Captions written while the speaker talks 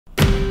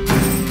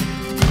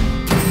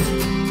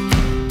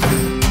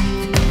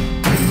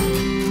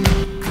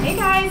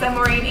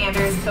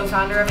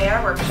co-founder of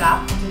AR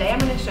Workshop. Today I'm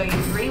going to show you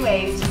 3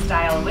 ways to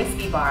style a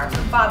whiskey bar for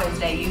Father's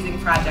Day using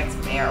projects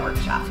from AR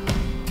Workshop.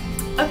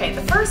 Okay,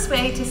 the first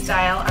way to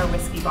style our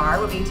whiskey bar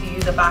would be to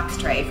use a box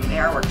tray from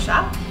AR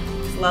Workshop.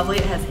 It's lovely,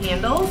 it has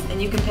handles,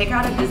 and you can pick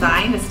out a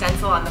design to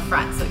stencil on the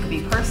front, so it could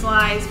be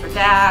personalized for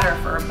dad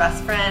or for a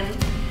best friend.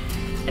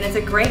 And it's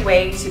a great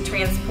way to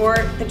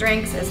transport the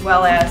drinks as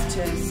well as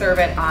to serve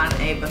it on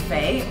a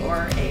buffet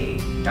or a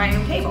dining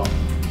room table.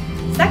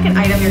 Second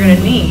item you're going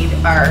to need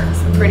are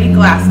some pretty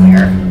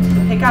glassware.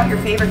 Pick out your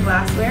favorite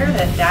glassware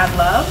that Dad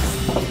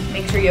loves.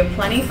 Make sure you have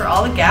plenty for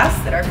all the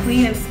guests that are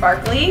clean and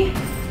sparkly.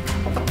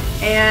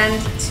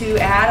 And to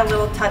add a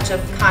little touch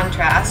of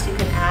contrast, you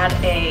can add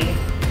a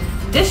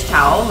dish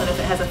towel, and if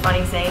it has a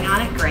funny saying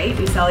on it, great.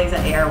 We sell these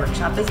at AR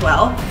Workshop as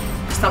well.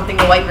 Something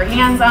to wipe your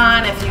hands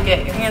on if you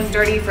get your hands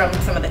dirty from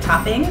some of the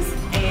toppings.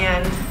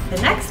 And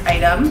the next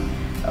item,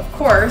 of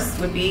course,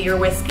 would be your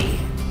whiskey.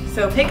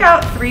 So pick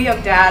out 3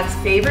 of Dad's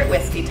favorite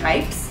whiskey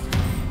types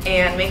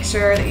and make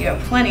sure that you have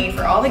plenty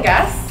for all the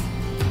guests.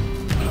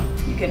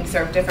 You can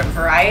serve different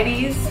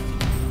varieties,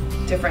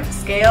 different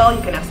scale.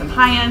 You can have some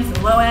high end,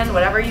 some low end,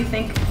 whatever you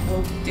think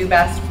will do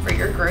best for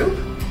your group.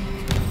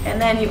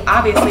 And then you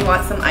obviously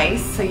want some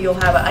ice, so you'll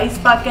have an ice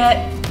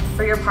bucket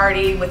for your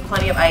party with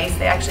plenty of ice.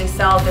 They actually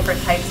sell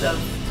different types of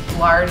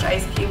large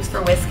ice cubes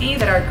for whiskey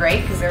that are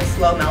great because they're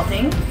slow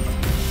melting.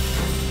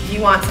 You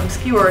want some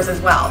skewers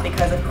as well,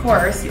 because of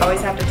course you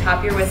always have to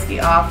top your whiskey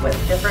off with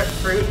different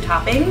fruit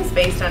toppings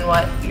based on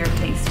what your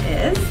taste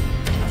is.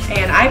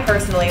 And I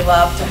personally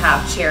love to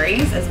have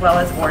cherries as well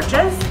as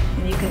oranges,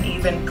 and you can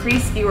even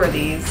pre-skewer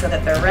these so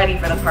that they're ready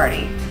for the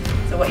party.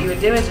 So what you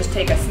would do is just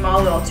take a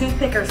small little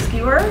toothpick or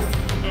skewer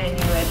and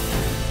you would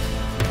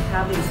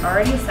have these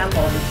already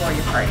assembled before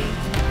your party.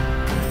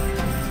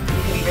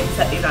 You can even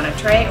set these on a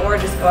tray or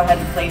just go ahead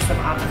and place them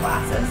on the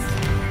glasses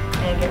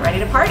and get ready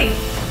to party.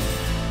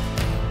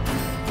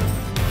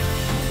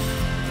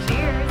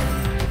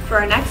 For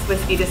our next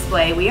whiskey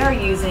display, we are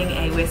using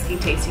a whiskey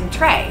tasting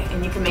tray,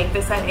 and you can make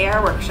this at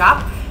AR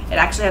Workshop. It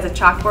actually has a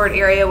chalkboard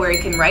area where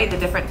you can write the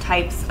different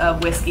types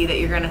of whiskey that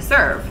you're going to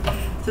serve.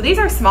 So these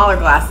are smaller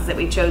glasses that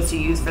we chose to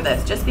use for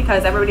this, just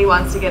because everybody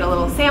wants to get a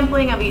little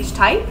sampling of each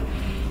type.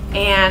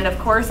 And of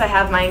course I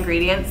have my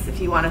ingredients. If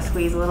you want to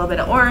squeeze a little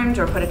bit of orange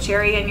or put a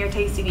cherry in your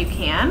tasting, you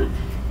can.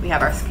 We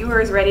have our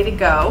skewers ready to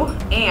go,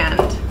 and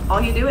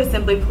all you do is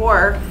simply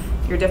pour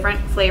your different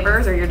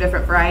flavors or your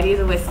different varieties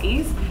of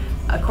whiskeys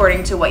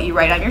according to what you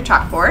write on your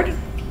chalkboard,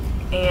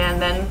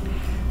 and then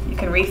you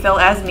can refill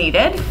as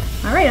needed.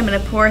 All right, I'm going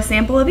to pour a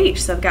sample of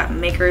each. So I've got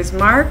Maker's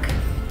Mark.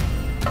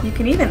 You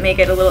can even make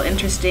it a little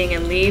interesting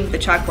and leave the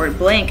chalkboard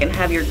blank and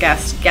have your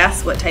guests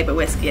guess what type of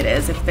whiskey it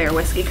is. If they're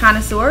whiskey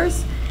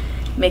connoisseurs,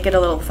 make it a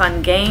little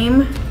fun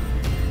game.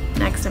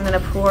 Next, I'm going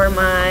to pour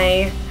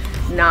my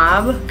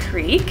Knob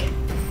Creek.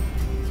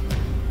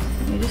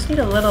 You just need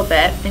a little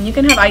bit, and you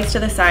can have ice to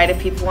the side. If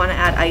people want to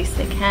add ice,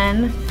 they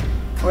can.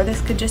 Or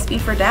this could just be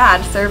for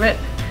Dad. Serve it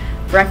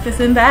breakfast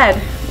in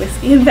bed,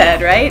 whiskey in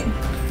bed, right?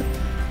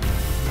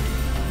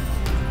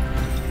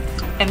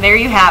 And there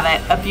you have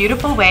it, a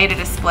beautiful way to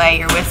display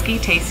your whiskey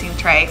tasting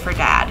tray for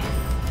Dad.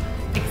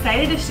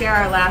 Excited to share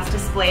our last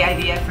display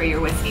idea for your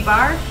whiskey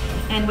bar.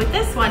 And with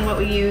this one, what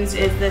we used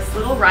is this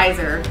little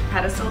riser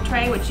pedestal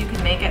tray, which you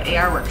can make at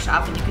AR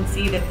Workshop, and you can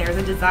see that there's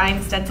a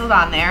design stenciled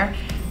on there.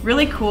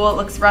 Really cool, it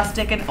looks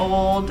rustic and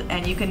old,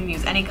 and you can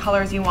use any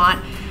colors you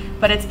want.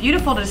 But it's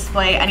beautiful to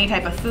display any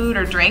type of food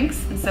or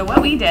drinks. And so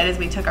what we did is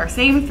we took our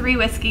same 3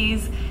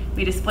 whiskeys,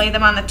 we displayed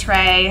them on the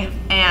tray,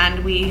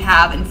 and we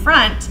have in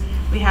front,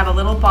 we have a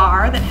little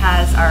bar that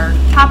has our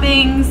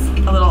toppings,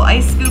 a little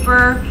ice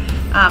scooper,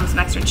 some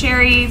extra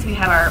cherries, we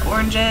have our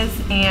oranges,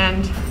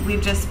 and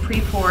we've just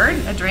pre-poured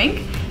a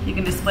drink. You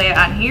can display it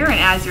on here, and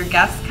as your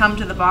guests come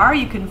to the bar,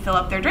 you can fill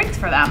up their drinks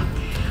for them.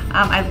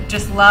 I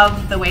just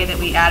love the way that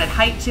we added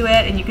height to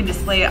it, and you can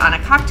display it on a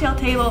cocktail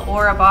table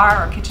or a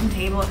bar or kitchen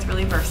table. It's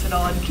really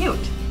versatile and cute.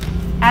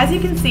 As you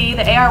can see,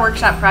 the AR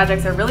Workshop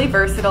projects are really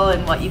versatile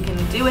in what you can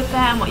do with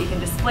them, what you can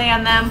display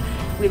on them.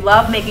 We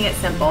love making it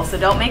simple, so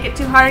don't make it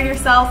too hard on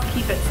yourself.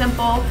 Keep it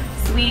simple,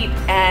 sweet,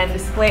 and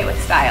display it with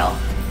style.